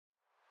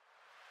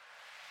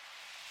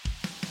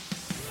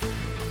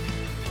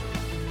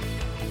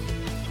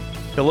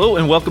Hello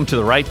and welcome to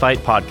the Right Fight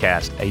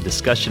Podcast, a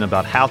discussion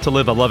about how to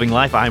live a loving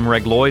life. I'm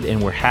Reg Lloyd,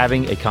 and we're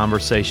having a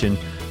conversation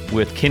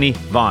with Kenny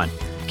Vaughn.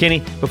 Kenny,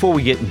 before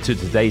we get into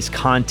today's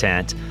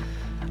content,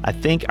 I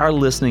think our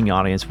listening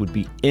audience would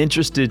be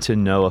interested to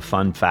know a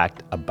fun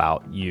fact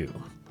about you.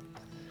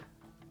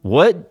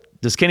 What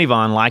does Kenny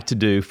Vaughn like to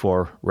do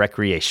for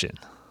recreation?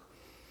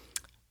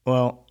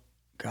 Well,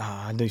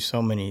 God, I do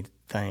so many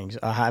things.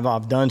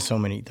 I've done so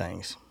many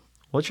things.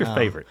 What's your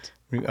favorite?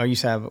 I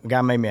used to have a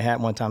guy made me a hat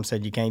one time,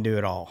 said you can't do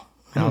it all.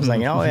 And I was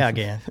thinking, oh yeah, I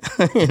can,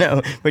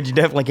 but you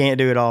definitely can't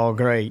do it all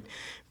great.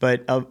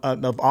 But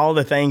of all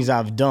the things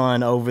I've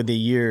done over the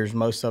years,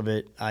 most of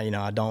it, I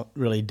don't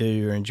really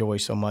do or enjoy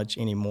so much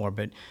anymore.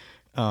 But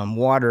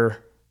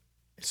water,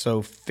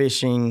 so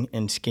fishing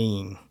and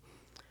skiing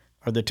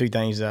are the two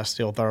things that I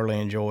still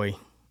thoroughly enjoy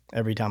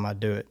every time I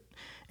do it.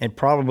 And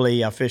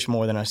probably I fish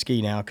more than I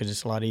ski now because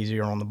it's a lot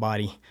easier on the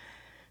body.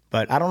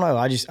 But I don't know.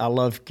 I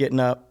love getting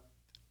up,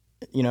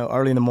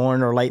 early in the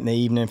morning or late in the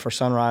evening for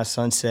sunrise,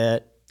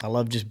 sunset. I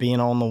love just being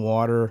on the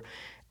water,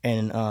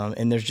 and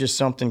there's just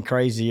something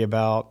crazy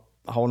about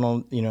holding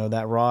on,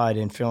 that rod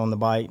and feeling the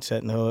bite,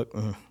 setting the hook.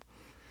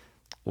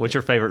 What's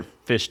your favorite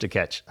fish to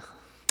catch?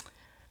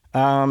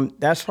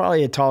 That's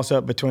probably a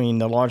toss-up between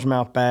the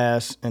largemouth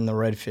bass and the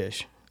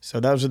redfish.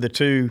 So those are the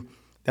two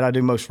that I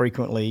do most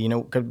frequently.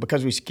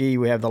 Because we ski,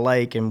 we have the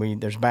lake,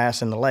 and there's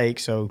bass in the lake,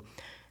 so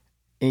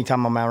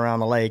anytime I'm out around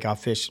the lake, I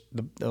fish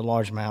the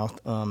largemouth,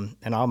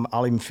 and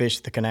I'll even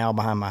fish the canal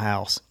behind my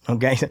house.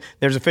 Okay,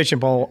 there's a fishing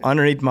pole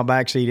underneath my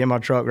backseat in my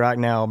truck right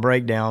now, a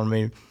breakdown. I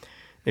mean,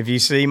 if you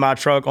see my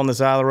truck on the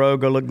side of the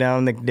road, go look down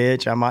in the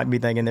ditch. I might be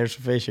thinking there's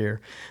some fish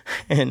here,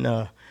 and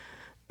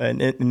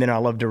then I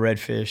love to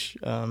redfish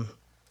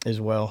as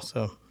well.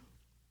 So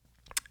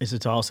it's a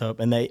toss up,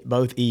 and they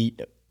both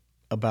eat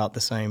about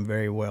the same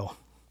very well.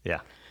 Yeah.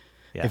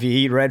 If you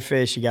eat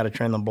redfish, you got to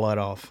trim the blood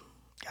off.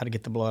 Got to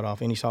get the blood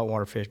off. Any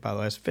saltwater fish, by the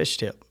way, that's a fish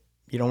tip.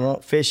 You don't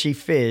want fishy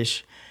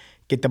fish.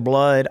 Get the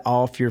blood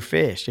off your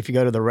fish. If you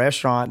go to the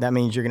restaurant, that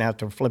means you're going to have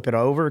to flip it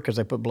over because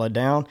they put blood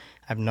down.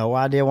 I have no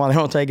idea why they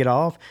don't take it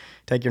off.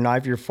 Take your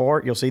knife, your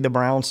fork. You'll see the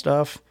brown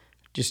stuff.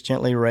 Just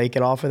gently rake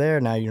it off of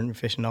there. Now your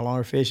fish is no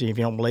longer fishy. If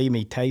you don't believe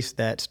me, taste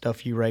that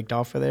stuff you raked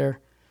off of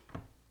there.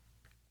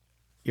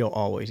 You'll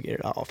always get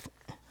it off.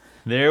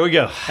 There we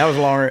go. That was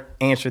a longer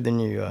answer than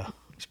you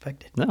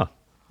expected. No,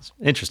 it's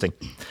interesting.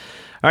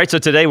 All right, so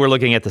today we're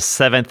looking at the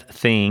seventh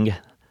thing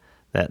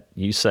that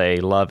you say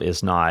love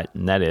is not,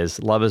 and that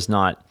is love is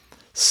not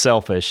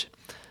selfish.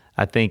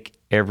 I think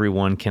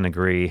everyone can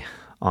agree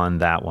on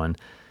that one.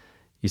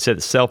 You said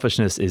that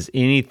selfishness is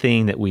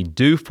anything that we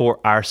do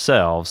for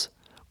ourselves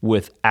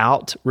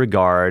without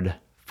regard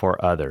for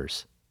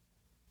others.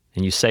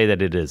 And you say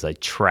that it is a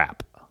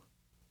trap.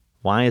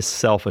 Why is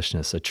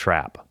selfishness a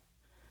trap?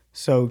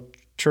 So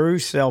true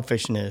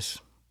selfishness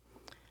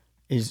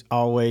is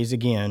always,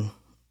 again,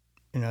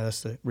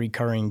 that's the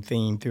recurring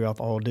theme throughout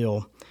the whole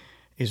deal,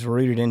 is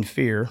rooted in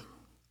fear.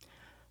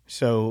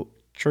 So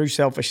true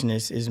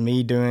selfishness is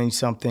me doing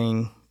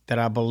something that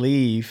I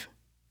believe,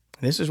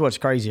 and this is what's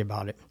crazy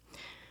about it,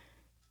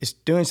 it's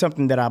doing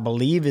something that I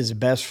believe is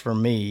best for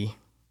me,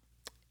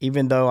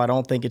 even though I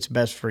don't think it's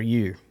best for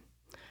you.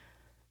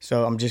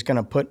 So I'm just going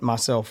to put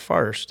myself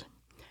first.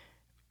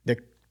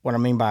 What I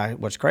mean by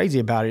what's crazy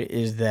about it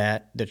is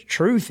that the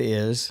truth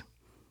is,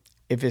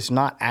 if it's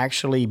not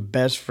actually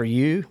best for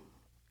you,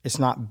 it's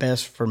not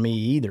best for me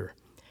either.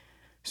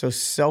 So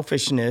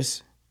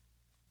selfishness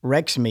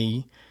wrecks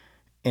me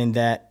in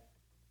that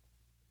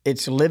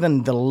it's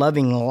living the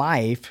loving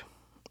life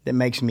that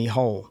makes me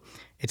whole.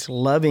 It's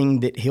loving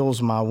that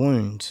heals my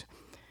wounds.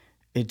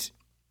 It's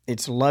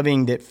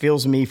loving that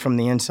fills me from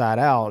the inside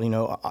out.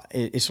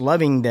 It's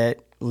loving that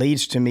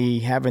leads to me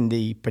having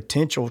the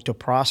potential to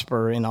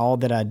prosper in all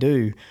that I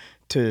do.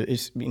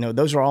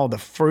 Those are all the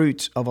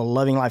fruits of a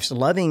loving life. So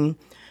loving,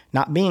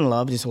 not being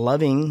loved, is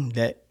loving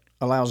that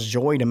allows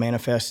joy to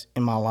manifest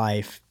in my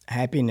life,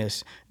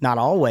 happiness. Not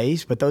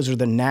always, but those are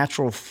the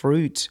natural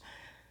fruits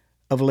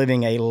of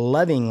living a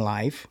loving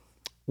life,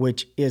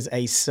 which is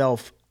a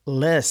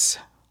selfless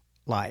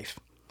life.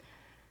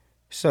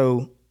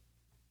 So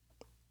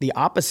the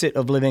opposite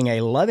of living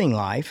a loving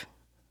life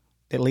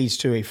that leads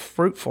to a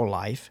fruitful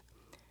life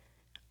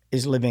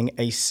is living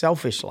a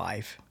selfish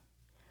life,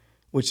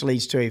 which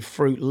leads to a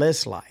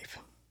fruitless life,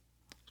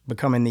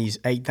 becoming these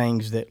 8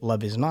 things that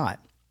love is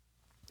not.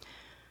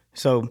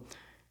 So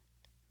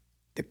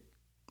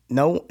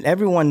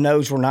everyone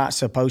knows we're not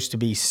supposed to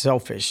be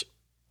selfish,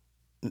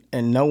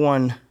 and no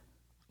one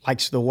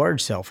likes the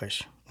word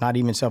selfish. Not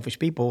even selfish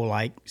people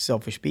like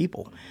selfish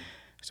people.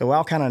 So we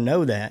all kind of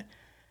know that.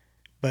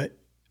 But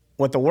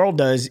what the world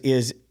does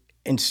is,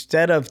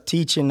 instead of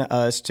teaching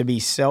us to be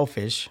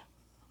selfish,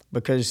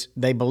 because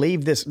they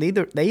believe this, they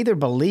either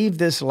believe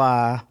this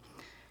lie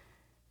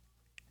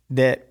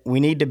that we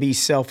need to be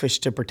selfish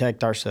to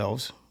protect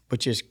ourselves,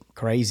 which is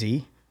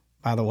crazy.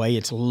 By the way,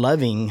 it's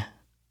loving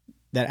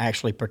that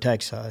actually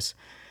protects us.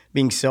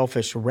 Being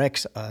selfish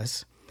wrecks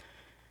us.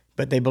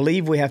 But they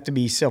believe we have to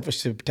be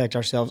selfish to protect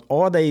ourselves,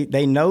 or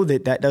they know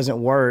that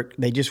doesn't work.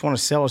 They just want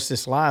to sell us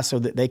this lie so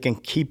that they can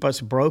keep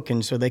us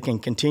broken, so they can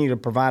continue to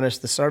provide us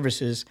the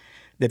services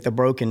that the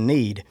broken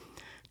need.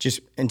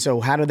 And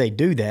so how do they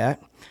do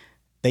that?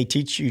 They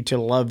teach you to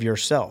love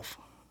yourself.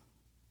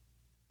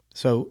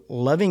 So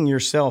loving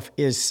yourself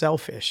is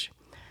selfish.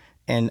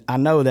 And I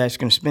know that's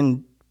going to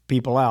spin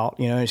people out.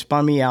 It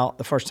spun me out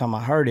the first time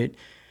I heard it,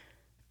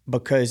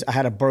 because I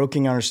had a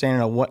broken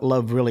understanding of what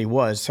love really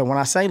was. So when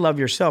I say love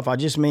yourself, I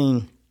just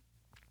mean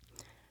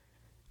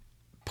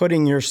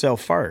putting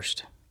yourself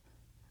first,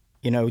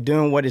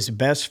 doing what is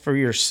best for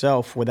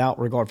yourself without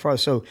regard for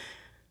others. So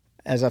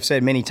as I've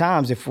said many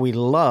times, if we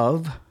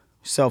love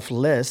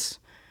selfless,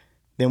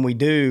 then we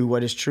do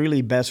what is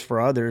truly best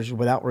for others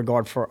without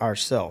regard for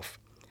ourselves.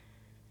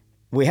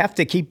 We have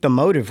to keep the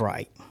motive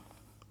right.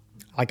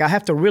 Like, I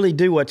have to really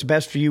do what's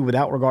best for you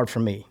without regard for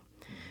me.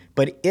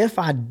 But if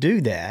I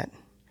do that,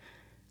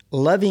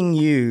 loving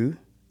you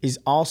is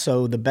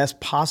also the best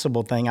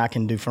possible thing I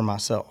can do for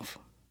myself.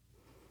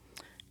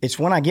 It's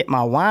when I get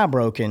my why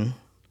broken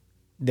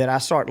that I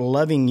start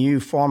loving you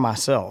for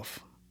myself,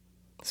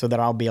 so that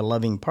I'll be a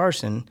loving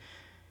person,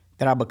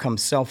 that I become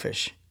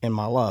selfish in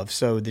my love.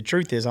 So the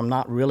truth is, I'm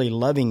not really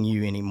loving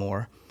you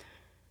anymore.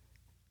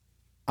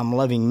 I'm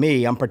loving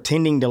me. I'm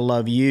pretending to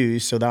love you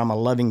so that I'm a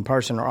loving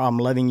person, or I'm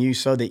loving you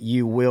so that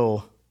you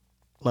will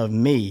love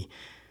me.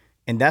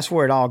 And that's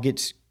where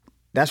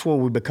that's where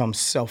we become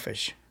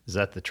selfish. Is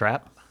that the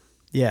trap?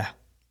 Yeah,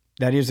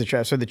 that is the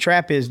trap. So the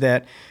trap is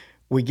that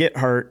we get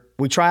hurt,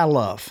 we try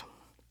love,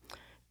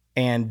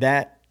 and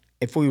that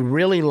if we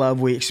really love,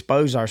 we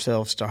expose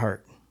ourselves to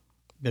hurt.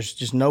 There's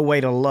just no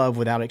way to love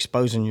without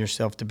exposing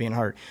yourself to being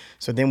hurt.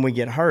 So then we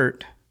get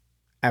hurt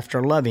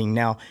after loving.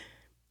 Now,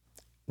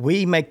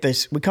 we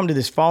come to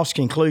this false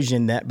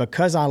conclusion that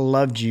because I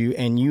loved you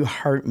and you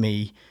hurt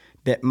me,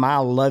 that my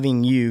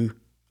loving you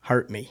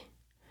hurt me.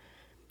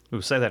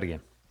 Ooh, say that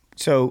again.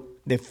 So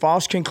the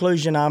false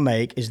conclusion I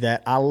make is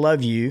that I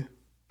love you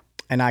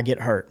and I get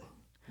hurt.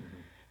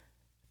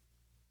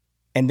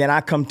 And then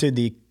I come to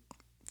the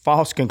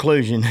false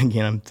conclusion,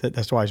 again,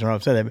 that's why I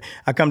said that, but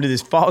I come to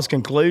this false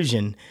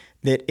conclusion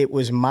that it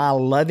was my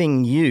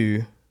loving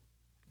you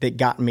that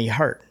got me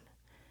hurt.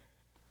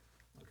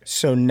 Okay.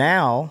 So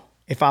now,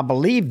 if I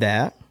believe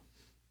that,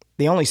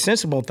 the only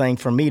sensible thing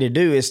for me to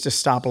do is to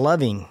stop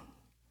loving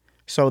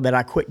so that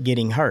I quit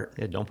getting hurt.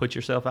 Yeah, don't put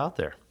yourself out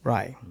there.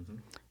 Right. Mm-hmm.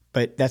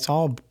 But that's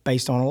all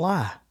based on a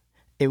lie.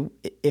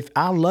 If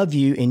I love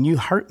you and you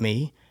hurt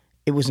me,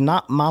 it was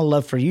not my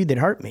love for you that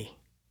hurt me.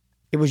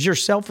 It was your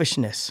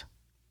selfishness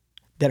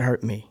that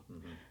hurt me.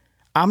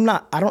 Mm-hmm.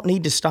 I don't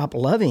need to stop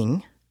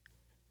loving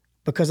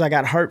because I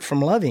got hurt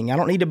from loving. I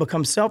don't need to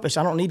become selfish.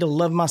 I don't need to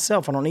love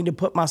myself. I don't need to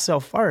put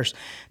myself first.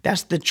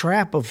 That's the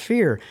trap of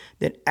fear,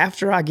 that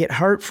after I get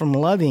hurt from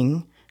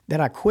loving,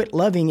 that I quit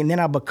loving and then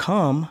I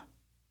become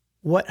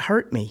what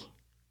hurt me.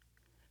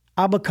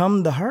 I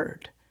become the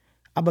hurt.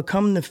 I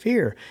become the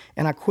fear,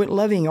 and I quit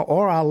loving,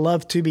 or I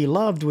love to be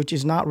loved, which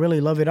is not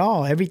really love at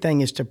all.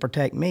 Everything is to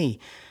protect me.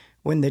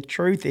 When the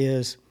truth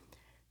is,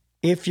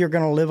 if you're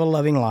going to live a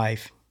loving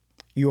life,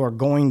 you are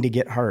going to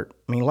get hurt.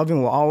 I mean,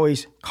 loving will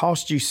always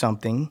cost you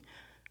something,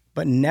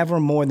 but never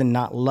more than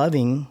not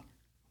loving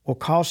will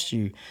cost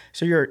you.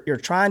 So you're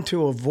trying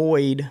to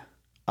avoid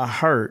a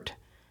hurt,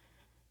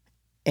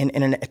 and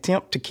in an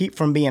attempt to keep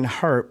from being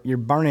hurt, you're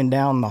burning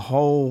down the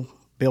whole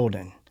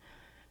building.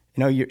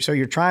 So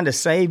you're trying to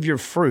save your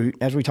fruit,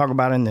 as we talk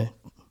about in the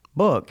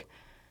book.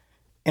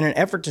 In an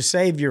effort to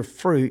save your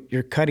fruit,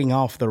 you're cutting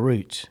off the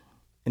roots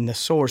and the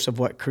source of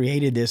what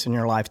created this in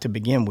your life to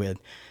begin with.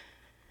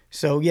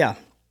 So yeah,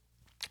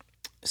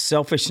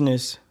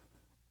 selfishness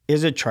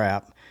is a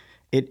trap.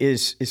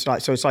 It's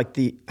like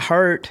the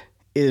hurt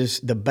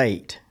is the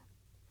bait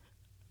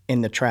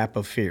in the trap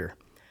of fear.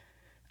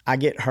 I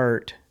get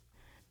hurt,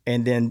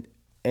 and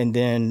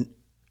then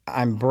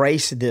I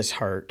embrace this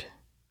hurt.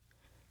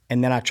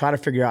 And then I try to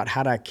figure out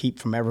how do I keep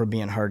from ever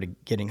being hurt,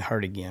 getting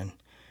hurt again.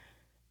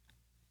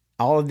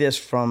 All of this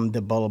from the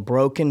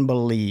broken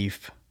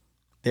belief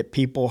that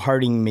people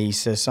hurting me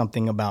says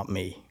something about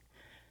me,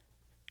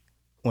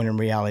 when in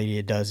reality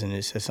it doesn't.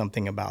 It says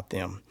something about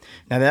them.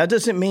 Now, that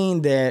doesn't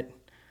mean that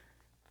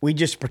we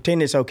just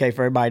pretend it's okay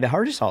for everybody to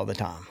hurt us all the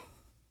time.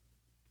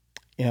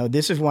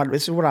 This is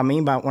what I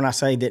mean by when I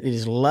say that it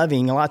is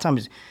loving. A lot of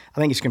times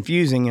I think it's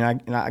confusing,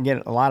 and I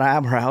get a lot of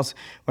eyebrows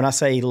when I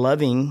say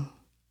loving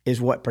is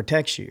what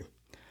protects you.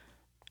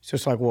 So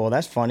it's like, well,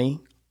 that's funny.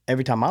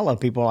 Every time I love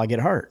people, I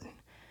get hurt.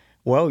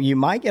 Well, you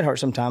might get hurt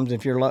sometimes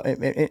if you're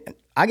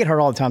I get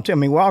hurt all the time too. I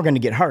mean, we're all going to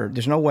get hurt.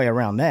 There's no way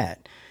around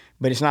that.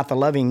 But it's not the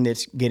loving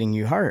that's getting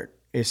you hurt.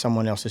 It's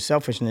someone else's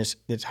selfishness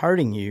that's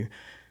hurting you.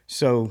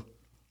 So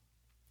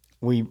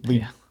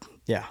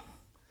yeah.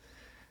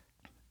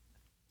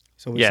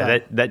 So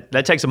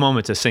that takes a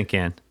moment to sink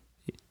in.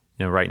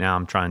 Right now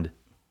I'm trying to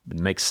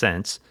make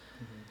sense.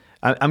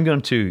 I'm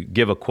going to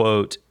give a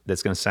quote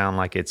that's going to sound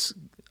like it's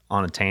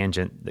on a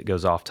tangent that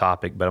goes off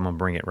topic, but I'm going to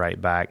bring it right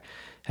back.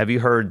 Have you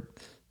heard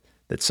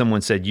that someone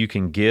said you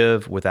can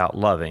give without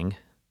loving,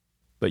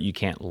 but you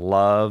can't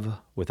love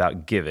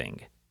without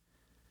giving.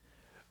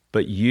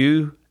 But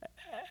you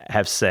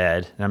have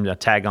said, and I'm going to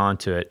tag on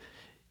to it,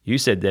 you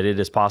said that it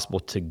is possible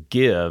to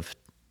give,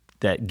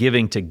 that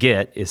giving to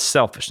get is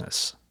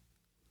selfishness.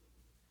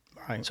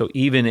 Right. So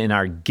even in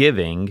our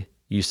giving,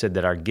 you said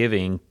that our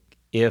giving,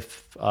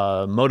 if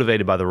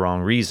motivated by the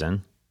wrong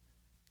reason,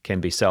 can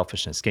be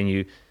selfishness. Can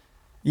you?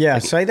 Yeah,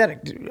 say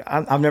that.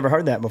 I've never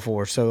heard that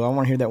before, so I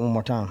want to hear that one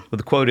more time. Well,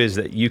 the quote is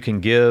that you can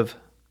give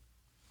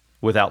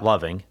without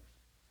loving,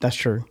 That's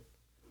true.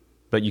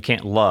 but you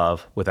can't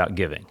love without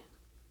giving.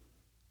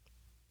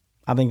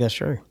 I think that's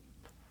true.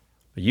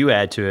 But you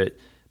add to it,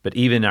 but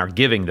even our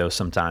giving, though,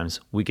 sometimes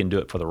we can do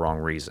it for the wrong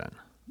reason.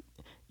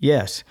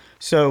 Yes.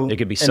 So It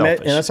could be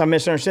selfish. Unless I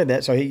misunderstood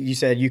that. So you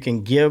said you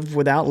can give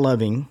without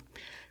loving,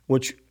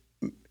 which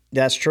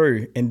that's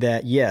true. And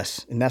that,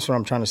 yes. And that's what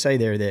I'm trying to say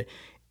there, that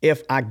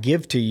if I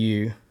give to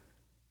you,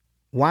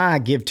 why I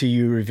give to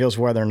you reveals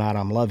whether or not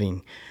I'm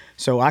loving.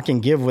 So I can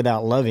give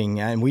without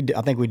loving. And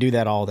I think we do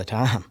that all the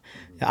time.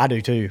 I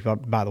do too,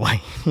 by the way.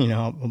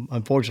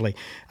 Unfortunately,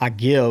 I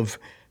give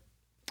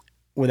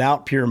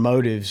without pure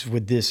motives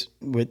is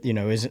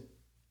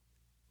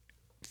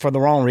for the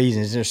wrong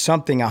reasons. There's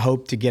something I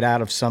hope to get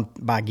out of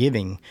by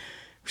giving.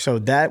 So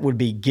that would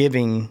be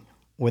giving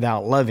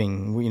without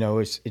loving.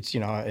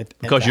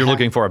 Because you're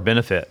looking for a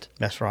benefit.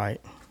 That's right.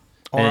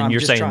 Or And I'm you're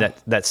just saying trying-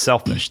 that that's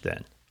selfish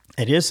then,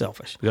 it is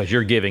selfish. because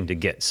you're giving to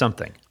get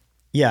something.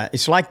 Yeah,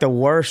 it's like the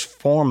worst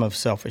form of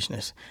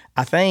selfishness.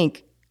 I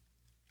think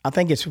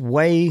it's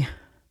way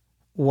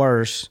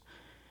worse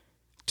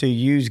to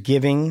use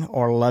giving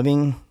or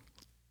loving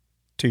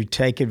to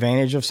take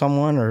advantage of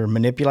someone or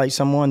manipulate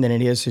someone than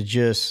it is to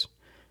just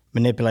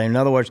manipulate. In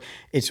other words,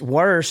 it's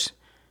worse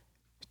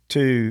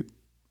to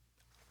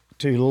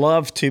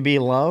love to be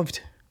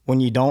loved when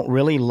you don't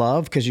really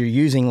love, because you're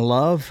using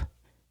love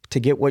to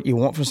get what you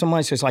want from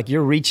somebody. So it's like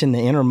you're reaching the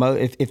inner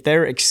if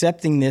they're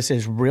accepting this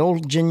as real,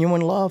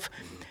 genuine love,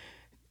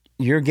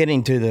 you're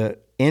getting to the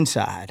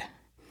inside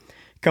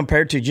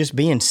compared to just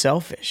being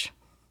selfish.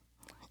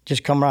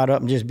 Just come right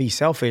up and just be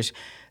selfish.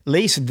 At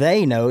least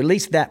they know, at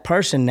least that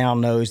person now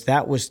knows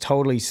that was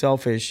totally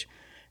selfish,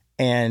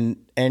 and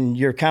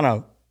you're kind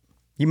of,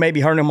 you may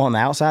be hurting them on the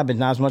outside, but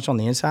not as much on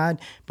the inside.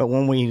 But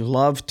when we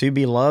love to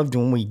be loved,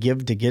 when we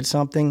give to get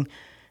something,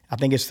 I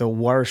think it's the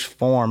worst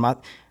form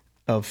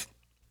of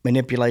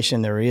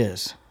manipulation there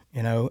is,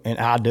 and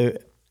I do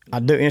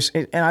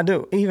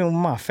even with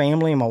my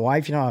family and my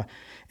wife,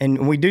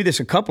 and we do this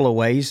a couple of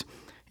ways.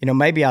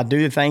 Maybe I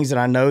do the things that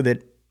I know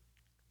that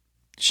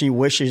she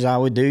wishes I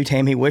would do,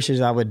 Tammy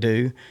wishes I would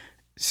do,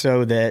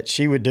 so that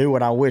she would do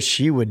what I wish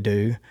she would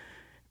do,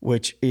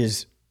 which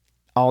is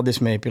all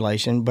this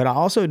manipulation. But I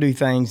also do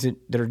things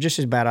that are just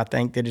as bad, I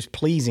think, that is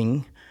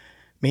pleasing,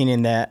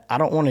 meaning that I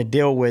don't want to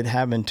deal with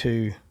having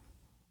to,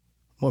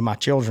 with my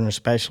children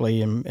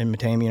especially, and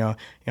Tammy,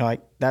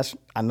 like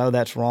I know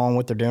that's wrong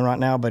what they're doing right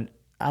now, but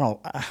I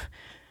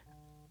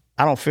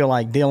don't feel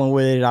like dealing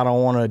with it. I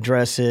don't want to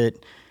address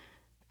it.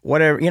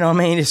 Whatever,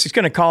 it's just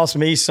going to cost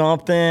me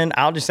something.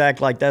 I'll just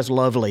act like that's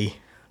lovely.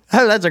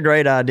 Oh, that's a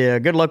great idea.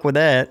 Good luck with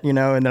that, and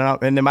then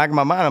in the back of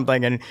my mind, I'm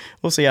thinking,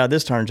 we'll see how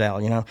this turns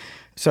out,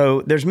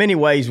 So there's many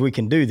ways we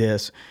can do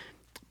this,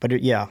 but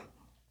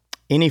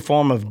any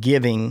form of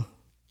giving,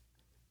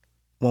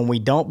 when we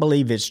don't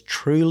believe it's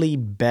truly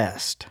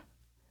best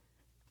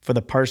for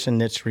the person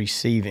that's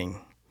receiving,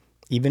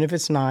 even if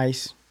it's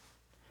nice,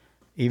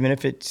 even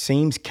if it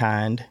seems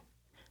kind,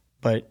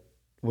 but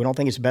we don't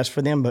think it's best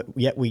for them, but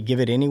yet we give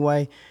it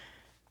anyway,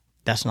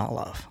 that's not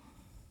love.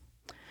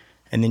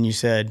 And then you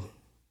said,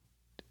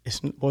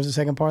 what was the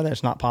second part of that?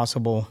 It's not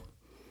possible.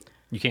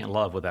 You can't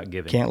love without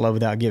giving. Can't love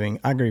without giving.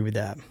 I agree with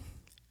that.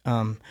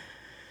 I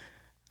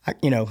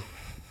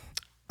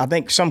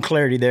think some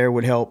clarity there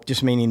would help,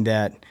 just meaning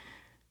that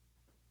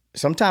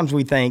sometimes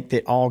we think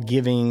that all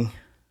giving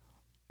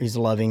is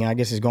loving. I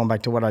guess it's going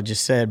back to what I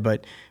just said,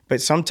 but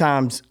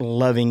sometimes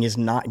loving is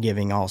not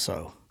giving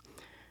also.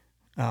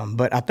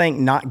 But I think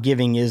not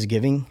giving is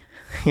giving,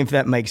 if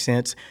that makes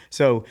sense.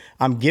 So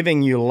I'm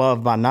giving you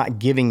love by not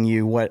giving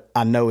you what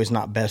I know is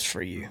not best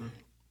for you.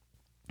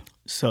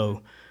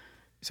 So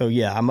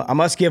yeah, I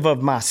must give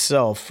of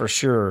myself for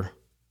sure.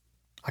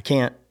 I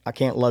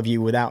can't love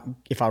you without,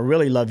 if I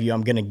really love you,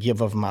 I'm going to give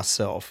of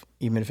myself,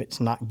 even if it's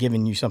not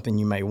giving you something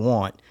you may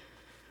want.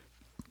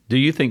 Do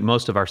you think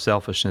most of our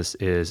selfishness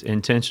is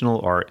intentional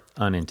or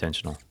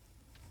unintentional?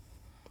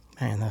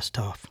 Man, that's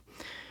tough.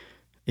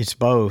 It's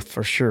both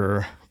for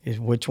sure.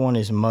 Which one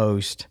is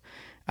most?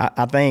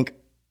 I think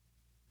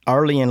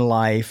early in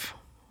life,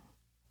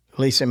 at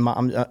least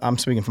I'm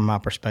speaking from my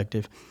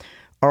perspective,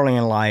 early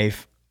in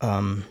life,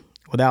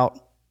 without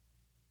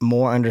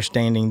more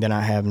understanding than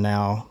I have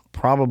now,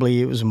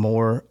 probably it was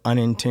more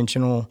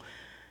unintentional.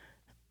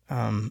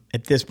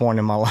 At this point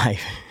in my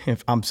life,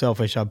 if I'm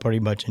selfish, I pretty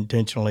much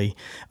intentionally,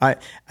 I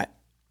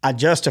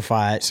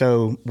justify it.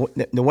 So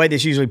the way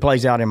this usually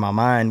plays out in my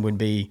mind would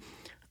be,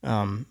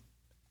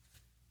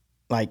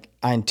 like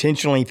I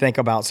intentionally think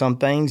about some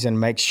things and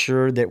make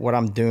sure that what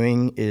I'm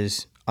doing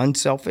is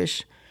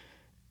unselfish,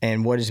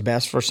 and what is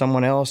best for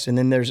someone else. And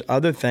then there's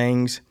other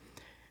things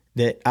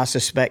that I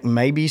suspect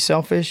may be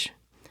selfish,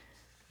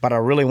 but I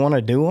really want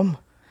to do them.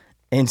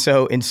 And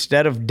so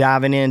instead of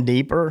diving in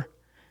deeper,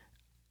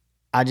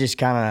 I just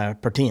kind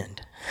of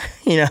pretend,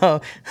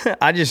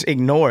 I just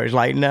ignore it. It's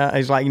like,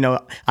 no,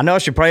 I know I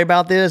should pray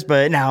about this,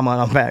 but now I'm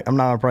not going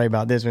to pray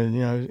about this.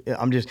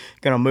 I'm just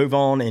going to move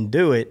on and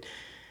do it.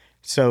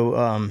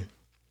 So,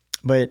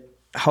 but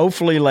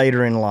hopefully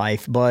later in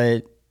life,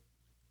 but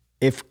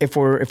if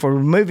we're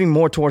moving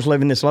more towards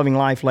living this loving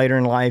life later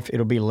in life,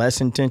 it'll be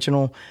less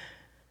intentional.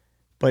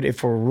 But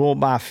if we're ruled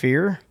by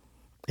fear,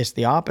 it's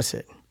the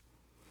opposite.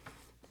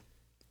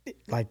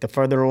 Like the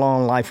further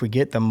along in life we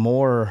get, the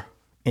more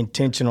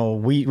intentional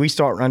we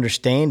start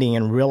understanding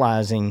and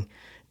realizing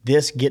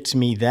this gets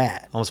me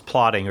that. Almost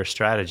plotting or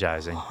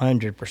strategizing.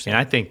 100%. And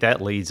I think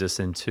that leads us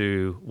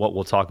into what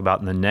we'll talk about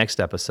in the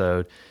next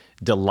episode,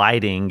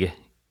 delighting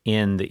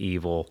in the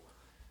evil,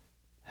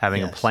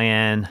 having a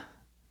plan,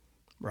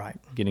 right?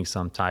 Getting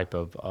some type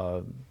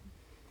of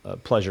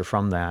pleasure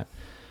from that.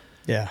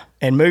 Yeah.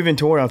 And moving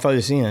toward, I'll throw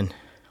this in,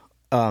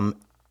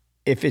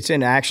 if it's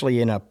actually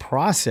in a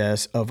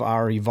process of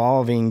our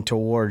evolving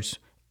towards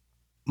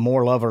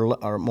more love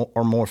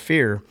or more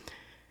fear,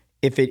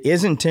 if it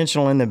is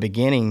intentional in the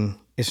beginning,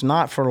 it's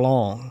not for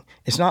long.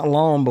 It's not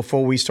long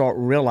before we start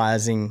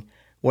realizing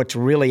what's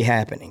really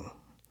happening.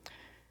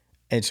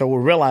 And so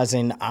we're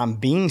realizing I'm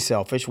being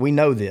selfish. We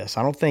know this.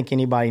 I don't think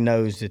anybody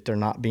knows that they're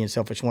not being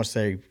selfish once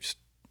they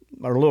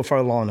are a little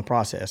further along in the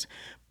process.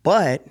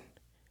 But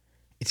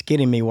it's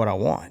getting me what I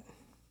want.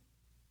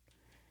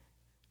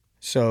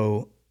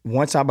 So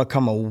once I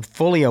become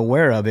fully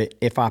aware of it,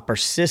 if I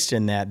persist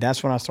in that,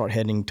 that's when I start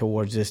heading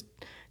towards this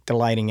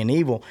delighting in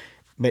evil.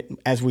 But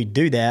as we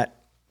do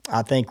that,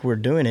 I think we're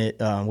doing it.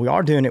 We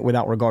are doing it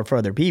without regard for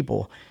other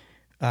people.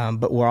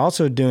 But we're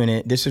also doing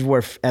it. This is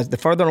where, as the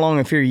further along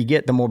in fear you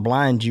get, the more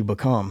blind you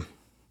become.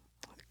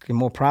 The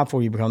more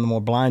prideful you become, the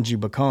more blind you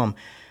become.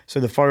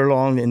 So the further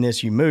along in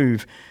this you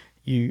move,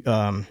 you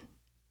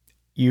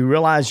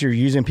realize you're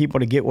using people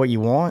to get what you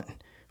want,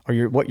 or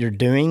what you're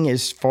doing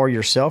is for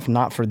yourself,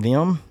 not for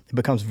them. It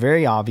becomes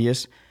very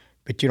obvious,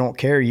 but you don't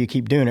care. You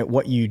keep doing it.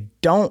 What you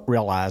don't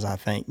realize, I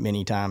think,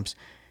 many times,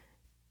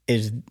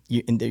 is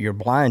that you're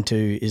blind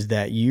to, is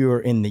that you're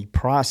in the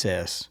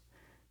process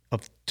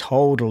of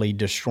totally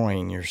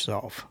destroying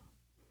yourself.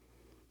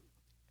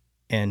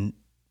 And,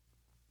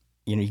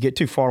 you get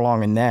too far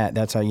along in that,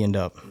 that's how you end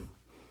up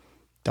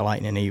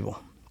delighting in evil.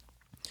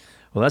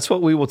 Well, that's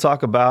what we will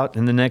talk about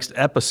in the next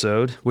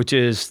episode, which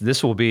is,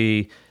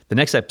 the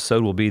next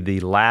episode will be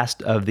the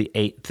last of the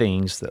 8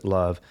 things that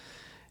love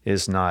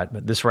is not.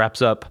 But this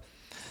wraps up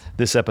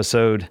this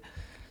episode.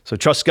 So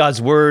trust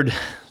God's word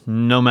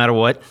no matter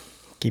what.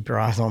 Keep your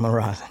eyes on the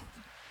horizon.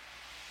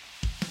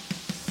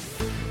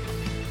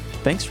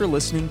 Thanks for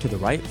listening to the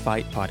Right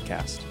Fight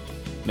podcast.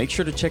 Make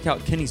sure to check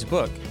out Kenny's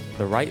book,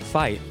 The Right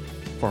Fight,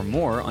 for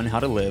more on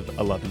how to live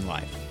a loving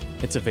life.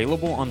 It's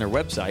available on their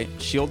website,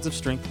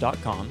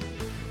 shieldsofstrength.com,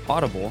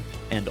 Audible,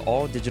 and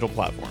all digital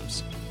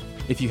platforms.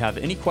 If you have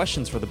any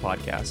questions for the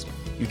podcast,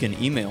 you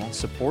can email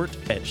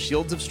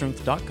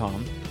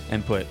support@shieldsofstrength.com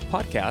and put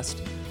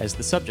podcast as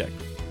the subject.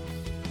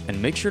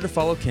 And make sure to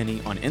follow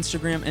Kenny on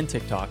Instagram and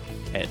TikTok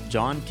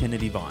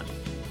 @JohnKennedyVaughn.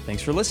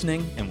 Thanks for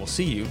listening, and we'll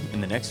see you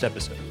in the next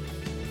episode.